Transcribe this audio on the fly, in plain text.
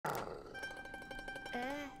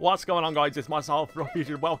What's going on, guys? It's myself, Rabbids,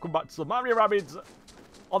 and welcome back to some Mario Rabbids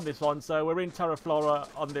on this one. So we're in Terra Flora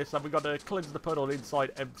on this, and we've got to cleanse the puddle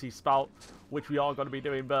inside empty spout, which we are going to be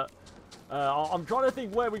doing. But I'm trying to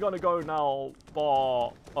think where we're going to go now.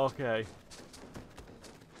 But okay.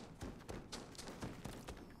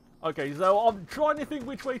 Okay, so I'm trying to think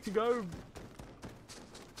which way to go.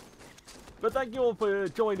 But thank you all for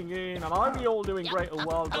joining in, and I hope you're all doing great and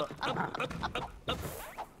well. But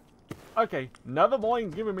okay, never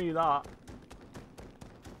mind giving me that.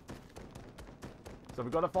 So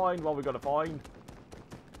we've got to find what we've got to find.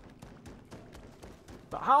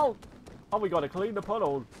 But how? Oh, we got to clean the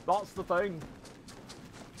puddle. That's the thing.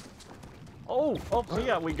 Oh, up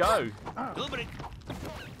here we go.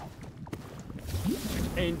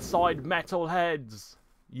 Inside metal heads.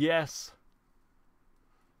 Yes.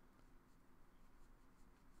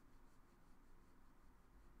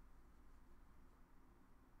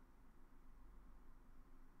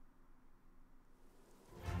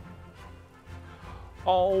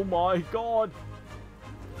 Oh my god!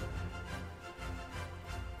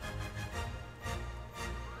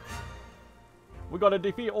 We gotta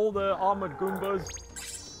defeat all the armored Goombas.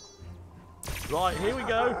 Right, here we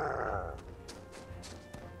go.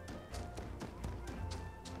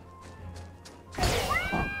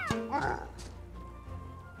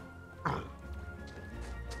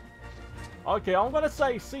 Okay, I'm gonna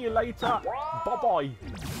say see you later. Bye-bye.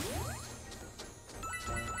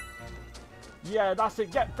 Yeah, that's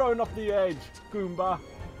it. Get thrown off the edge, Goomba.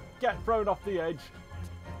 Get thrown off the edge.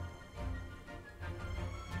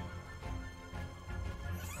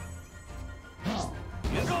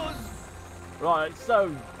 Here goes. Right,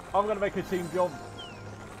 so I'm gonna make a team jump.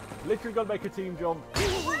 Literally gonna make a team jump.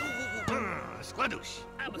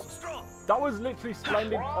 That was literally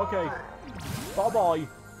splendid. Okay. Bye-bye.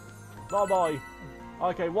 Bye-bye.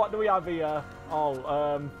 Okay, what do we have here?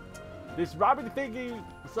 Oh, this rabbit thingy.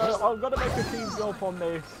 So I'm gonna make a team jump on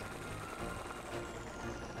this.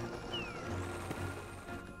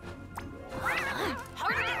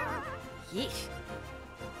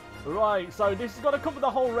 Right, so this is gonna cover the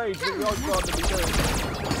whole range that we are going to be doing.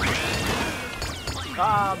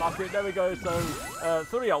 Ah, that's it. There we go. So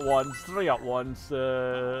 3 at once. 3 at once.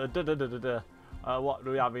 What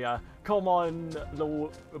do we have here? Come on,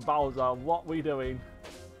 little Bowser. What we doing?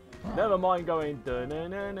 Never mind going.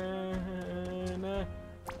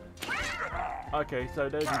 Okay, so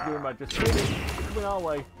there's the Goomba just coming our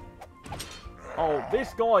way. Oh,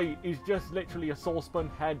 this guy is just literally a saucepan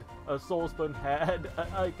head. A saucepan head.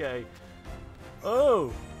 Okay.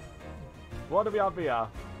 Oh. What do we have here?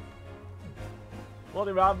 What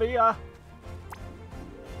do we have here?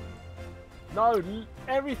 No,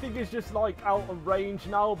 everything is just like out of range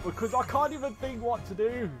now because I can't even think what to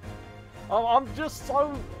do. I'm just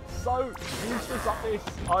so useless at this.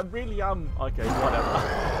 I really am. Okay, whatever.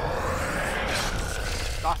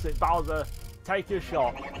 That's it, Bowser. Take your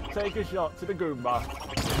shot. Take a shot to the Goomba.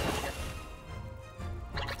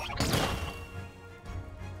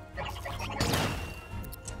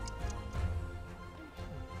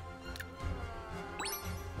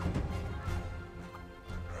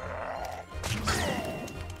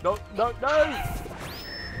 No, no, no!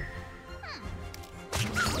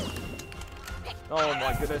 Oh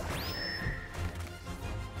my goodness.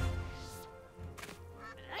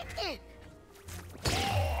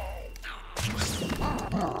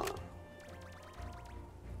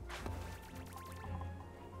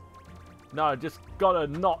 No, just gotta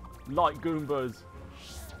not like Goombas.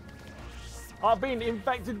 I've been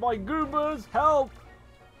infected by Goombas! Help!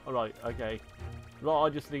 Alright, okay. Right, I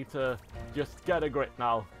just need to just get a grip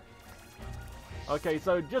now. Okay,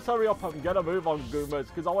 so just hurry up and get a move on Goombas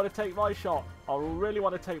because I want to take my shot. I really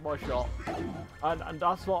want to take my shot. And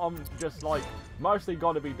that's what I'm just like mostly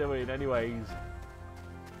going to be doing anyways.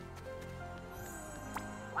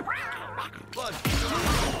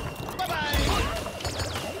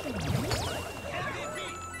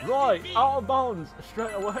 Right, out of bounds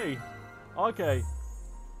straight away. Okay.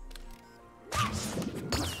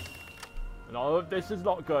 No, this is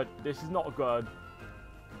not good. This is not good.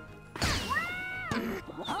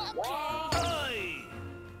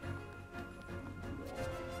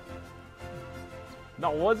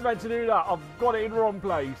 No, I wasn't meant to do that. I've got it in the wrong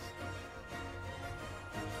place.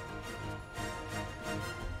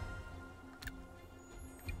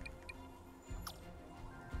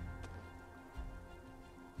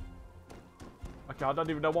 Okay, I don't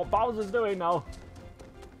even know what Bowser's doing now.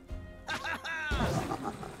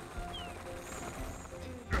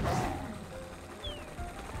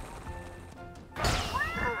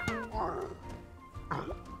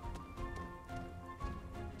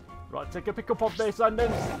 Right, take a pick up of this and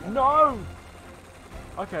then... No!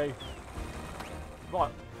 Okay.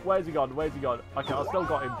 Right, where's he gone? Where's he gone? Okay, I still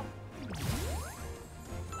got him.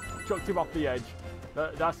 Chucked him off the edge.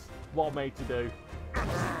 That's what I'm made to do.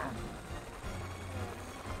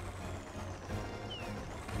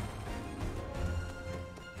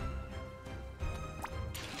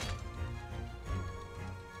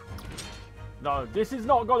 No, this is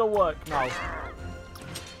not gonna work now.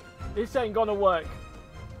 This ain't gonna work.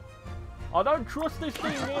 I don't trust this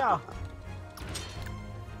thing here.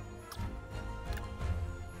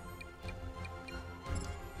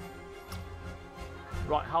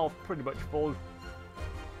 Right, health pretty much full.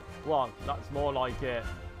 Well, that's more like it.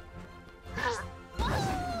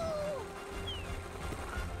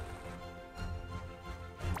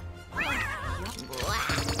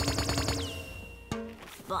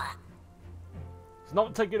 He's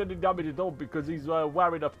not taking any damage at all because he's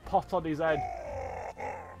wearing a pot on his head.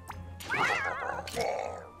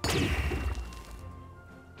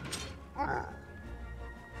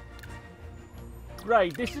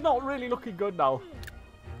 Great, this is not really looking good now.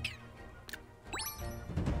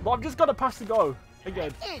 But I'm just gonna pass the go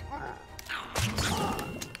again.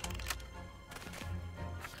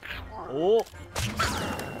 Oh.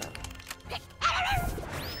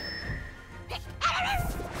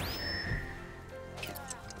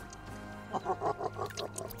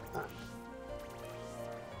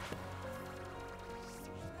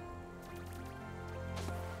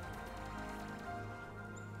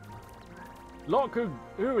 Look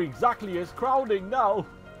who exactly is crowding now.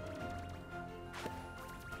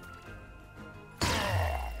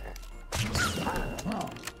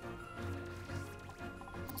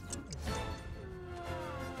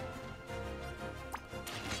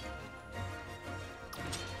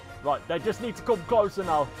 Right, they just need to come closer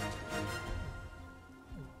now.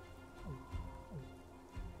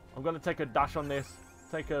 I'm going to take a dash on this.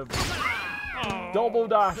 Take a double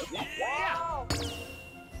dash.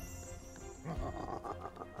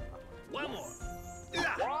 One more.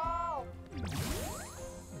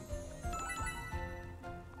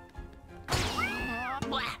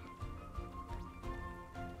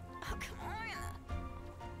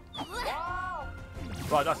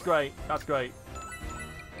 Right, that's great. That's great.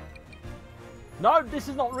 No, this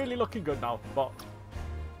is not really looking good now, but...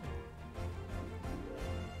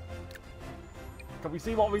 Can we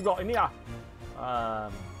see what we've got in here?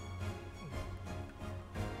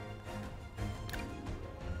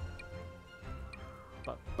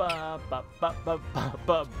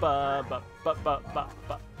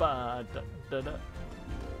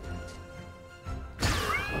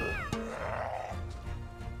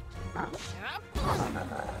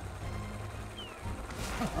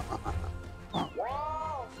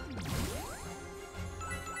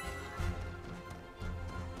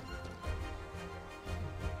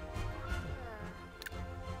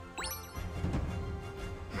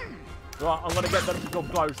 Right, I'm gonna get them to come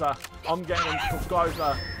closer. I'm getting them to come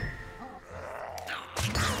closer.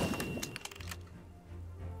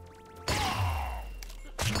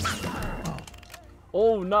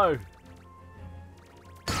 Oh no!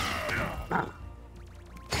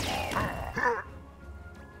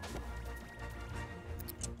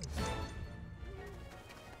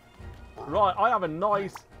 Right, I have a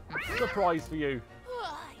nice surprise for you.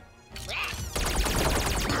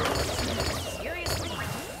 Seriously?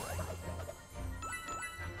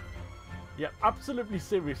 Yeah, absolutely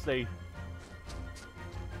seriously.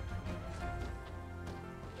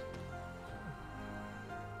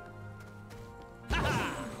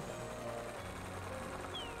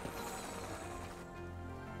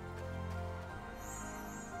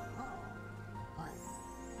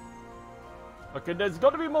 Okay, there's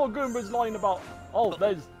got to be more Goombas lying about. Oh,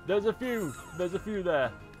 there's a few. There's a few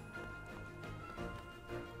there.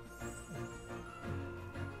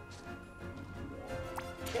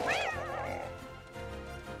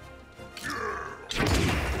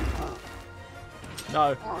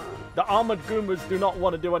 No, the armored Goombas do not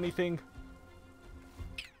want to do anything.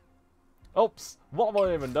 Oops, what have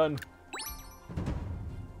I even done?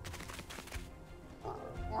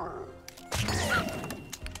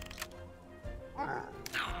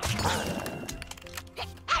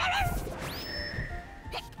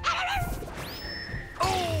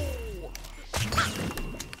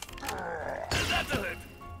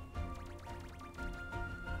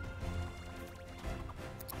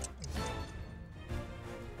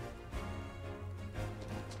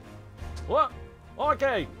 What?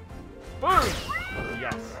 Okay. Boom.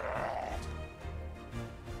 Yes.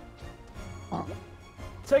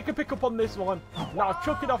 Take a pick up on this one. Now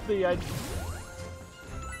chuck it off the edge.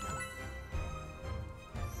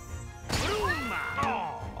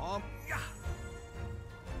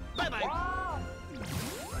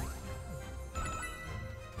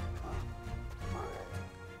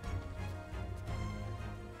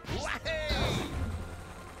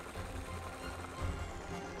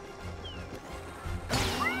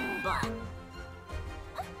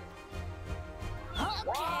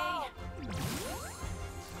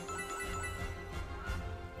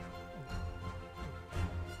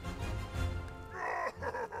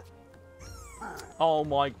 Oh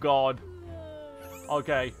my god.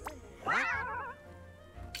 Okay. I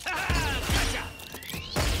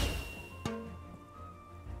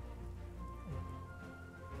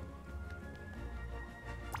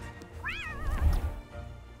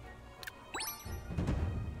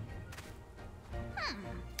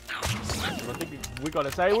think we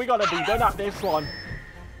gotta say we gotta be good at this one.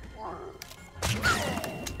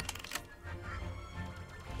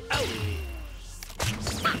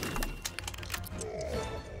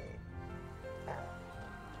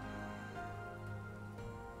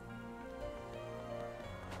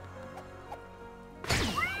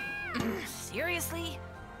 Seriously?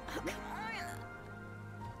 Oh, come on.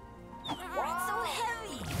 Oh, it's so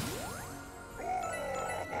heavy.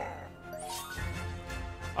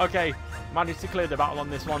 Okay, managed to clear the battle on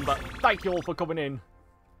this one, but thank you all for coming in.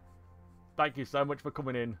 Thank you so much for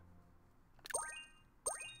coming in.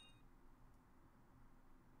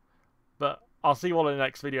 But I'll see you all in the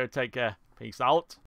next video. Take care. Peace out.